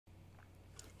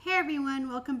everyone,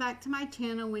 welcome back to my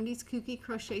channel, Wendy's Kooky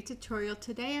Crochet Tutorial.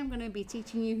 Today I'm going to be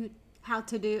teaching you how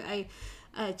to do a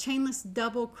chainless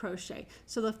double crochet.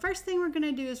 So the first thing we're going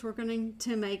to do is we're going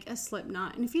to make a slip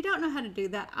knot. And if you don't know how to do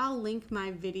that, I'll link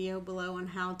my video below on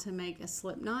how to make a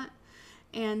slip knot.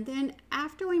 And then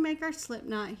after we make our slip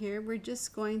knot here, we're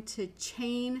just going to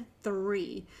chain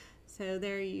 3. So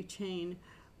there you chain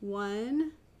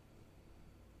 1,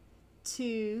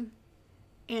 2,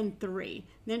 and 3.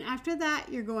 Then after that,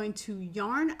 you're going to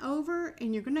yarn over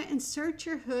and you're going to insert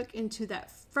your hook into that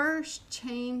first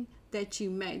chain that you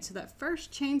made. So that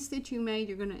first chain stitch you made,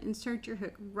 you're going to insert your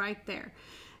hook right there.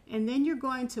 And then you're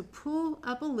going to pull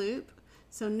up a loop.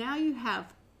 So now you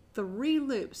have 3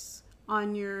 loops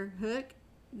on your hook.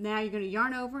 Now you're going to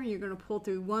yarn over and you're going to pull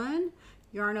through 1,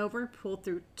 yarn over, pull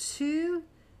through 2,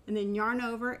 and then yarn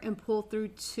over and pull through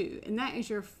 2. And that is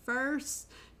your first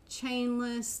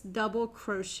chainless double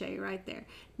crochet right there.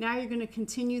 Now you're going to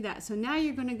continue that. So now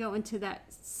you're going to go into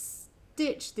that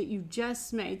stitch that you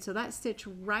just made. So that stitch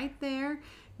right there,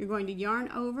 you're going to yarn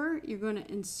over, you're going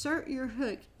to insert your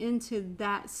hook into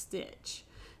that stitch.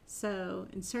 So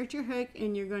insert your hook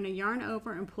and you're going to yarn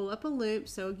over and pull up a loop.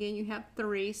 So again, you have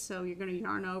 3. So you're going to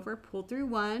yarn over, pull through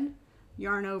 1,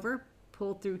 yarn over,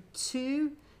 pull through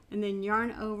 2, and then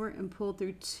yarn over and pull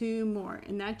through 2 more.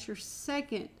 And that's your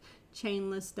second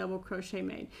chainless double crochet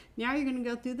made. Now you're going to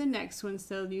go through the next one.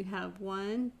 So you have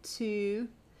 1, 2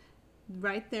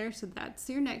 right there. So that's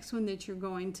your next one that you're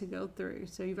going to go through.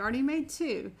 So you've already made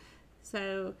 2.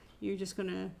 So you're just going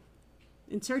to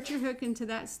insert your hook into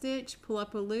that stitch, pull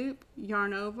up a loop,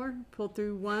 yarn over, pull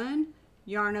through 1,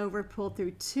 yarn over, pull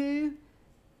through 2,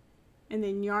 and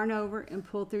then yarn over and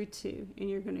pull through 2. And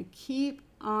you're going to keep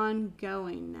on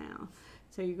going now.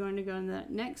 So you're going to go in that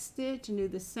next stitch and do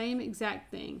the same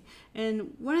exact thing.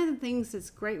 And one of the things that's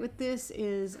great with this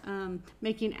is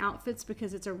making outfits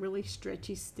because it's a really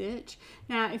stretchy stitch.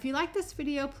 Now, if you like this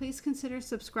video, please consider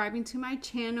subscribing to my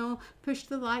channel, push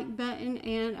the like button,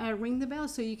 and ring the bell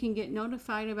so you can get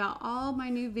notified about all my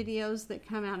new videos that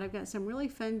come out. I've got some really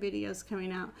fun videos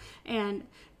coming out. And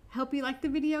hope you like the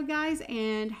video, guys,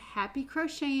 and happy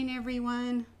crocheting,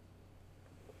 everyone.